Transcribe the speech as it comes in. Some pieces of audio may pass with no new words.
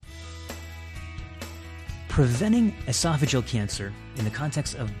Preventing esophageal cancer in the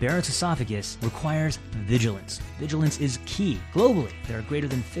context of Barrett's esophagus requires vigilance. Vigilance is key. Globally, there are greater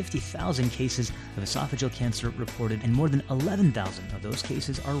than 50,000 cases of esophageal cancer reported, and more than 11,000 of those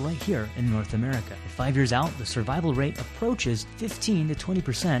cases are right here in North America. At 5 years out, the survival rate approaches 15 to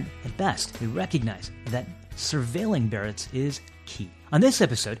 20% at best. We recognize that surveilling Barrett's is key. On this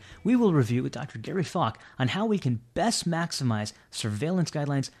episode, we will review with Dr. Gary Falk on how we can best maximize surveillance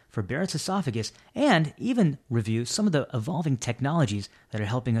guidelines for Barrett's esophagus and even review some of the evolving technologies that are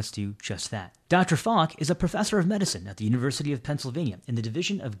helping us do just that. Dr. Falk is a professor of medicine at the University of Pennsylvania in the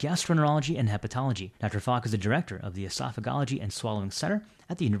Division of Gastroenterology and Hepatology. Dr. Falk is the director of the Esophagology and Swallowing Center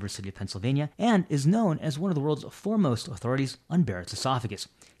at the University of Pennsylvania and is known as one of the world's foremost authorities on Barrett's esophagus.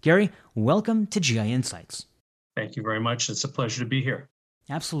 Gary, welcome to GI Insights. Thank you very much. It's a pleasure to be here.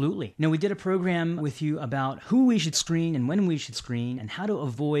 Absolutely. Now, we did a program with you about who we should screen and when we should screen and how to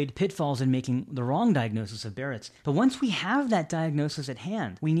avoid pitfalls in making the wrong diagnosis of Barrett's. But once we have that diagnosis at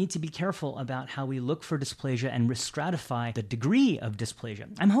hand, we need to be careful about how we look for dysplasia and risk stratify the degree of dysplasia.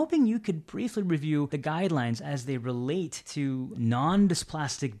 I'm hoping you could briefly review the guidelines as they relate to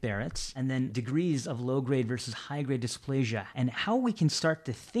non-dysplastic Barrett's and then degrees of low-grade versus high-grade dysplasia and how we can start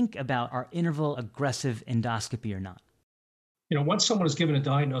to think about our interval aggressive endoscopy or not. Once someone is given a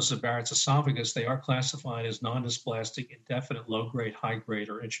diagnosis of Barrett's esophagus, they are classified as non-dysplastic, indefinite, low-grade, high-grade,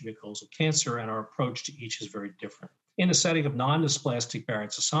 or intramucosal cancer, and our approach to each is very different. In the setting of non-dysplastic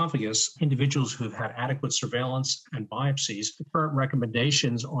Barrett's esophagus, individuals who have had adequate surveillance and biopsies, the current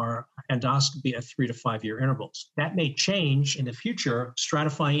recommendations are endoscopy at 3 to 5 year intervals. That may change in the future,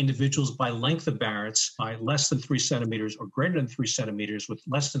 stratifying individuals by length of Barrett's by less than 3 centimeters or greater than 3 centimeters, with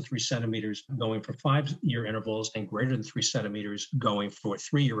less than 3 centimeters going for 5 year intervals and greater than 3 centimeters going for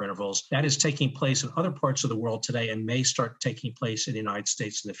 3 year intervals. That is taking place in other parts of the world today and may start taking place in the United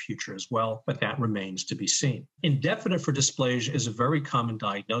States in the future as well, but that remains to be seen. Indefinite for dysplasia is a very common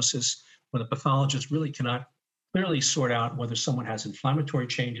diagnosis when the pathologist really cannot clearly sort out whether someone has inflammatory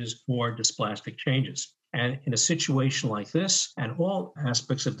changes or dysplastic changes. And in a situation like this, and all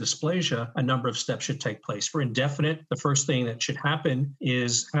aspects of dysplasia, a number of steps should take place. For indefinite, the first thing that should happen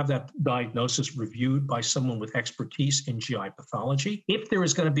is have that diagnosis reviewed by someone with expertise in GI pathology. If there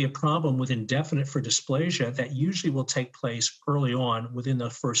is going to be a problem with indefinite for dysplasia, that usually will take place early on within the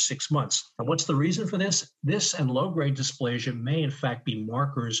first 6 months. And what's the reason for this? This and low-grade dysplasia may in fact be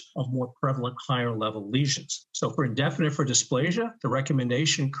markers of more prevalent higher level lesions. So for indefinite for dysplasia, the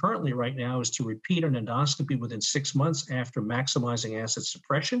recommendation currently right now is to repeat an endoscopy within 6 months after maximizing acid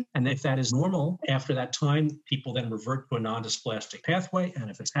suppression. And if that is normal, after that time, people then revert to a non-dysplastic pathway.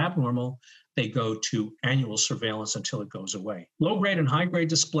 And if it's abnormal, they go to annual surveillance until it goes away. Low-grade and high-grade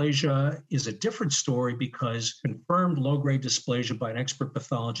dysplasia is a different story because confirmed low-grade dysplasia by an expert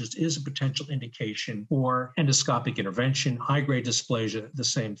pathologist is a potential indication for endoscopic intervention. High-grade dysplasia, the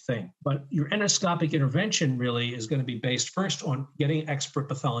same thing. But your endoscopic intervention really is going to be based first on getting expert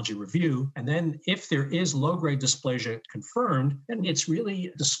pathology review. And then if there is low-grade dysplasia confirmed, then it's really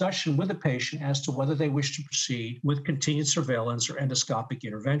a discussion with the patient as to whether they wish to proceed with continued surveillance or endoscopic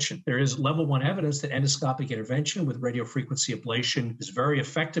intervention. There is level 1 evidence that endoscopic intervention with radiofrequency ablation is very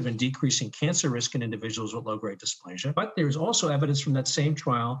effective in decreasing cancer risk in individuals with low-grade dysplasia. But there's also evidence from that same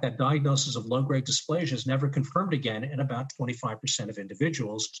trial that diagnosis of low-grade dysplasia is never confirmed again in about 25% of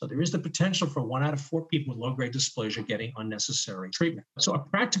individuals. So there is the potential for 1 out of 4 people with low-grade dysplasia getting unnecessary treatment. So a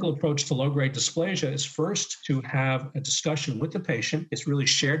practical approach to low-grade dysplasia is first to have a discussion with the patient. It's really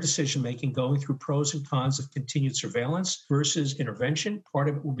shared decision-making, going through pros and cons of continued surveillance versus intervention. Part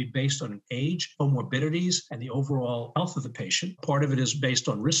of it will be based on age, comorbidities, and the overall health of the patient. Part of it is based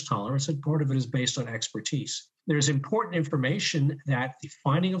on risk tolerance, and part of it is based on expertise. There's important information that the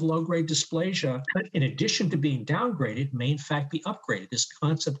finding of low-grade dysplasia, in addition to being downgraded, may in fact be upgraded. This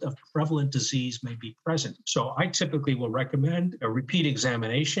concept of prevalent disease may be present. So I typically will recommend a repeat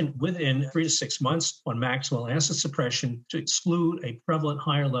examination within 3 to 6 months on maximal acid suppression to exclude a prevalent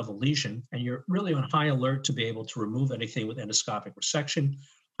higher level lesion. And you're really on high alert to be able to remove anything with endoscopic resection.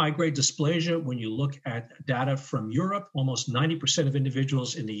 High-grade dysplasia, when you look at data from Europe, almost 90% of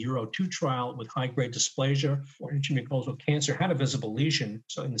individuals in the Euro 2 trial with high-grade dysplasia or intramucosal cancer had a visible lesion.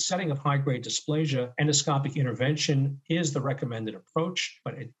 So in the setting of high-grade dysplasia, endoscopic intervention is the recommended approach,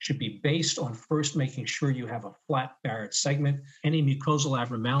 but it should be based on first making sure you have a flat Barrett segment. Any mucosal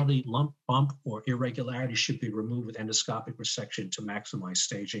abnormality, lump, bump, or irregularity should be removed with endoscopic resection to maximize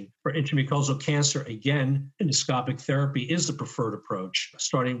staging. For intramucosal cancer, again, endoscopic therapy is the preferred approach,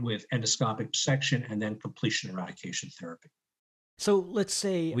 starting with endoscopic resection and then completion eradication therapy. So let's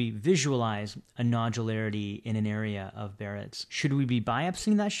say we visualize a nodularity in an area of Barrett's. Should we be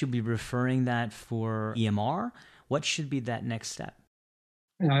biopsying that? Should we be referring that for EMR? What should be that next step?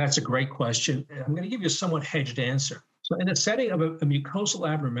 That's a great question. I'm going to give you a somewhat hedged answer. So in the setting of a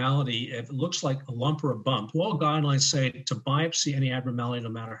mucosal abnormality, if it looks like a lump or a bump, all guidelines say to biopsy any abnormality, no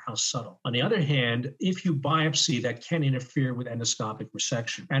matter how subtle. On the other hand, if you biopsy, that can interfere with endoscopic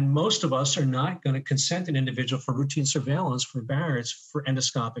resection. And most of us are not going to consent an individual for routine surveillance for Barrett's for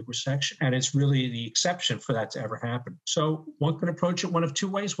endoscopic resection. And it's really the exception for that to ever happen. So one could approach it one of two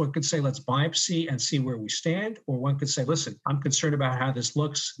ways. One could say, let's biopsy and see where we stand. Or one could say, listen, I'm concerned about how this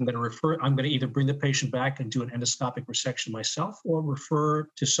looks. I'm going to either bring the patient back and do an endoscopic resection myself, or refer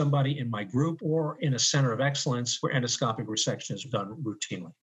to somebody in my group or in a center of excellence where endoscopic resection is done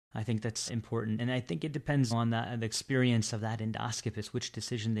routinely. I think that's important. And I think it depends on the experience of that endoscopist, which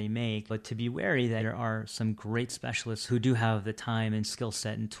decision they make. But to be wary that there are some great specialists who do have the time and skill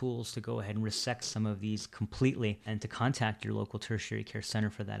set and tools to go ahead and resect some of these completely and to contact your local tertiary care center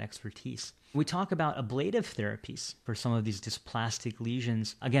for that expertise. We talk about ablative therapies for some of these dysplastic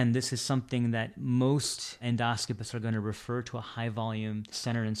lesions. Again, this is something that most endoscopists are going to refer to a high-volume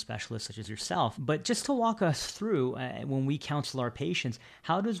center and specialist such as yourself. But just to walk us through, when we counsel our patients,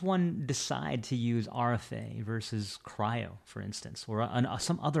 how does one decide to use RFA versus cryo, for instance, or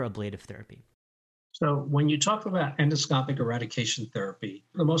some other ablative therapy? So when you talk about endoscopic eradication therapy,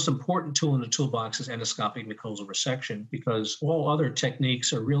 the most important tool in the toolbox is endoscopic mucosal resection, because all other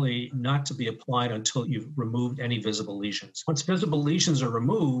techniques are really not to be applied until you've removed any visible lesions. Once visible lesions are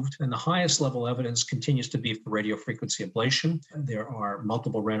removed, then the highest level evidence continues to be for radiofrequency ablation. There are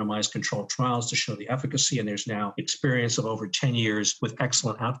multiple randomized controlled trials to show the efficacy, and there's now experience of over 10 years with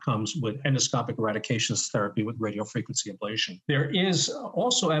excellent outcomes with endoscopic eradication therapy with radiofrequency ablation. There is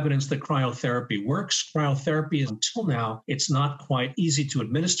also evidence that cryotherapy works. Cryotherapy, until now, it's not quite easy to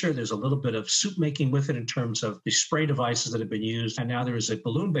administer. There's a little bit of soup making with it in terms of the spray devices that have been used. And now there is a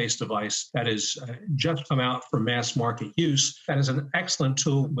balloon-based device that has just come out for mass market use. That is an excellent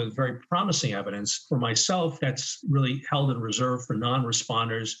tool with very promising evidence. For myself, that's really held in reserve for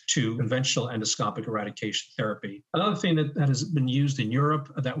non-responders to conventional endoscopic eradication therapy. Another thing that has been used in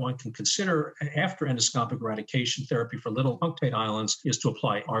Europe that one can consider after endoscopic eradication therapy for little punctate islands is to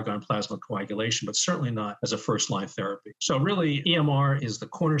apply argon plasma coagulation, but certainly not as a first-line therapy. So really, EMR is the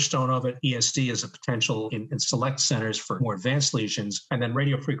cornerstone of it. ESD is a potential in select centers for more advanced lesions. And then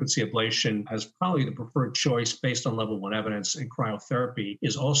radiofrequency ablation as probably the preferred choice based on level 1 evidence. And cryotherapy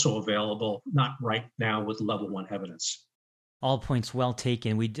is also available, not right now with level 1 evidence. All points well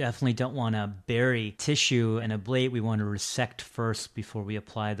taken. We definitely don't want to bury tissue and ablate. We want to resect first before we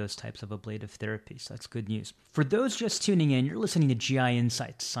apply those types of ablative therapies. That's good news. For those just tuning in, you're listening to GI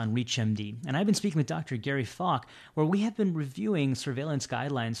Insights on ReachMD, and I've been speaking with Dr. Gary Falk, where we have been reviewing surveillance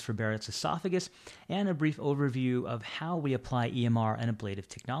guidelines for Barrett's esophagus and a brief overview of how we apply EMR and ablative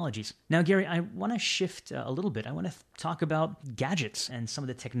technologies. Now, Gary, I want to shift a little bit. I want to talk about gadgets and some of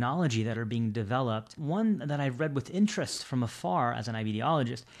the technology that are being developed. One that I've read with interest from afar as an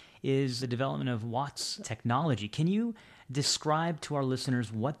IBDologist is the development of Watts technology. Can you describe to our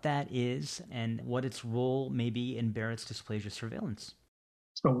listeners what that is and what its role may be in Barrett's dysplasia surveillance?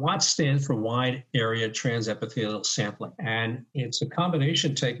 So Watts stands for wide area transepithelial sampling, and it's a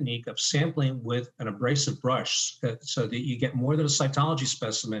combination technique of sampling with an abrasive brush so that you get more than a cytology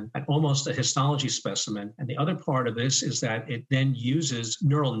specimen and almost a histology specimen. And the other part of this is that it then uses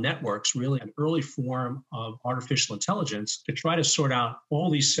neural networks, really an early form of artificial intelligence, to try to sort out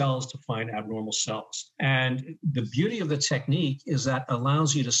all these cells to find abnormal cells. And the beauty of the technique is that it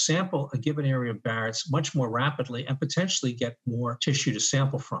allows you to sample a given area of Barrett's much more rapidly and potentially get more tissue to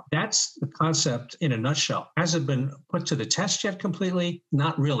sample from. That's the concept in a nutshell. Has it been put to the test yet completely?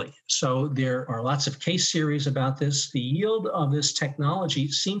 Not really. So there are lots of case series about this. The yield of this technology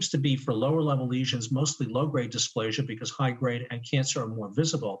seems to be for lower level lesions, mostly low-grade dysplasia because high-grade and cancer are more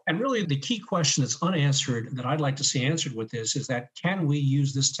visible. And really the key question that's unanswered that I'd like to see answered with this is that can we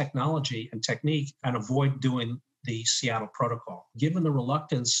use this technology and technique and avoid doing the Seattle protocol? Given the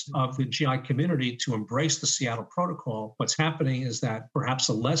reluctance of the GI community to embrace the Seattle protocol, what's happening is that perhaps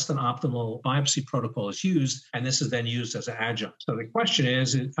a less than optimal biopsy protocol is used, and this is then used as an adjunct. So the question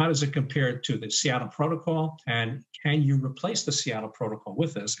is, how does it compare to the Seattle protocol, and can you replace the Seattle protocol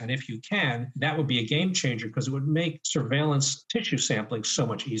with this? And if you can, that would be a game changer because it would make surveillance tissue sampling so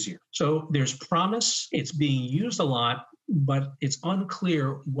much easier. So there's promise. It's being used a lot, but it's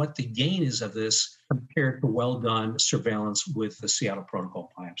unclear what the gain is of this compared to well-done surveillance with the Seattle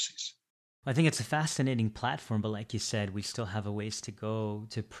protocol biopsies. I think it's a fascinating platform, but like you said, we still have a ways to go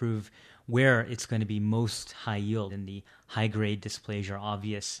to prove where it's going to be most high yield. In the high-grade dysplasia,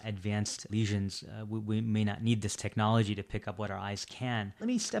 obvious advanced lesions, we may not need this technology to pick up what our eyes can. Let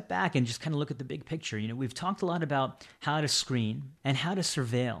me step back and just kind of look at the big picture. We've talked a lot about how to screen and how to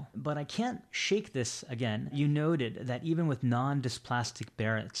surveil, but I can't shake this again. You noted that even with non-dysplastic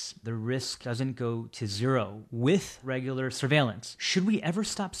Barrett's, the risk doesn't go to zero with regular surveillance. Should we ever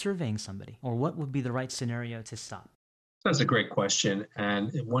stop surveying somebody, or what would be the right scenario to stop? That's a great question.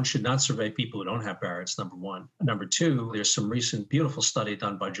 And one should not survey people who don't have Barrett's, number one. Number two, there's some recent beautiful study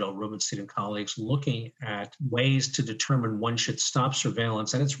done by Joel Rubenstein and colleagues looking at ways to determine one should stop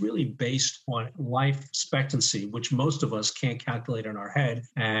surveillance. And it's really based on life expectancy, which most of us can't calculate in our head.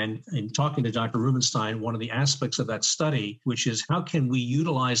 And in talking to Dr. Rubenstein, one of the aspects of that study, which is how can we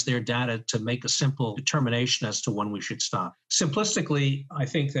utilize their data to make a simple determination as to when we should stop? Simplistically, I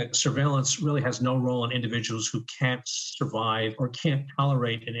think that surveillance really has no role in individuals who can't survive or can't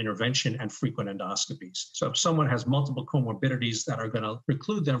tolerate an intervention and frequent endoscopies. So if someone has multiple comorbidities that are going to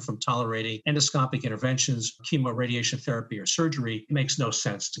preclude them from tolerating endoscopic interventions, chemo, radiation therapy, or surgery, it makes no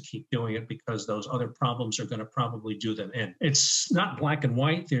sense to keep doing it because those other problems are going to probably do them in. It's not black and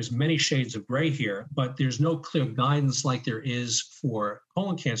white. There's many shades of gray here, but there's no clear guidance like there is for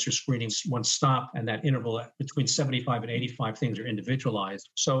colon cancer screenings. One stop and that interval between 75 and 85 things are individualized.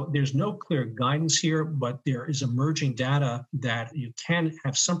 So there's no clear guidance here, but there is emerging data that you can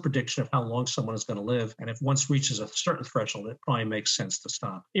have some prediction of how long someone is going to live. And if once reaches a certain threshold, it probably makes sense to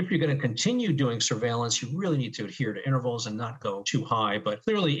stop. If you're going to continue doing surveillance, you really need to adhere to intervals and not go too high. But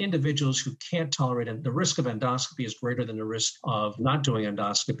clearly, individuals who can't tolerate it, the risk of endoscopy is greater than the risk of not doing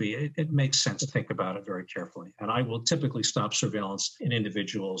endoscopy. It makes sense to think about it very carefully. And I will typically stop surveillance in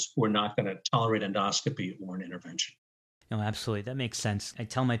individuals who are not going to tolerate endoscopy or an intervention. No, absolutely. That makes sense. I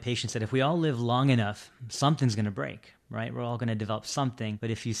tell my patients that if we all live long enough, something's going to break, right? We're all going to develop something. But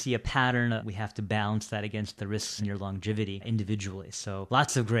if you see a pattern, we have to balance that against the risks in your longevity individually. So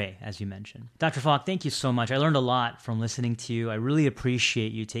lots of gray, as you mentioned. Dr. Falk, thank you so much. I learned a lot from listening to you. I really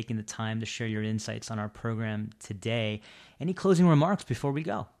appreciate you taking the time to share your insights on our program today. Any closing remarks before we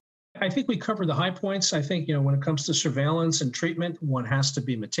go? I think we covered the high points. I think, when it comes to surveillance and treatment, one has to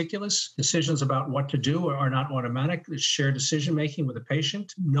be meticulous. Decisions about what to do are not automatic. It's shared decision-making with the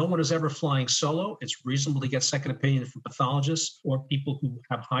patient. No one is ever flying solo. It's reasonable to get second opinion from pathologists or people who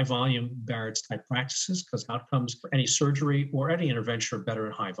have high-volume Barrett's type practices because outcomes for any surgery or any intervention are better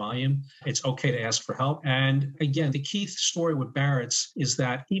in high volume. It's okay to ask for help. And again, the key story with Barrett's is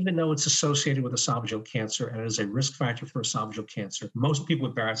that even though it's associated with esophageal cancer and it is a risk factor for esophageal cancer, most people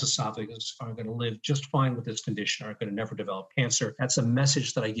with Barrett's esophagus are going to live just fine with this condition, are going to never develop cancer. That's a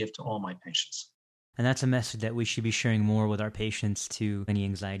message that I give to all my patients. And that's a message that we should be sharing more with our patients to any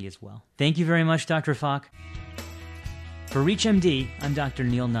anxiety as well. Thank you very much, Dr. Falk. For ReachMD, I'm Dr.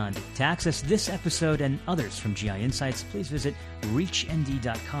 Neil Nandi. To access this episode and others from GI Insights, please visit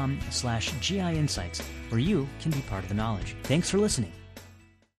reachmd.com/GI Insights, where you can be part of the knowledge. Thanks for listening.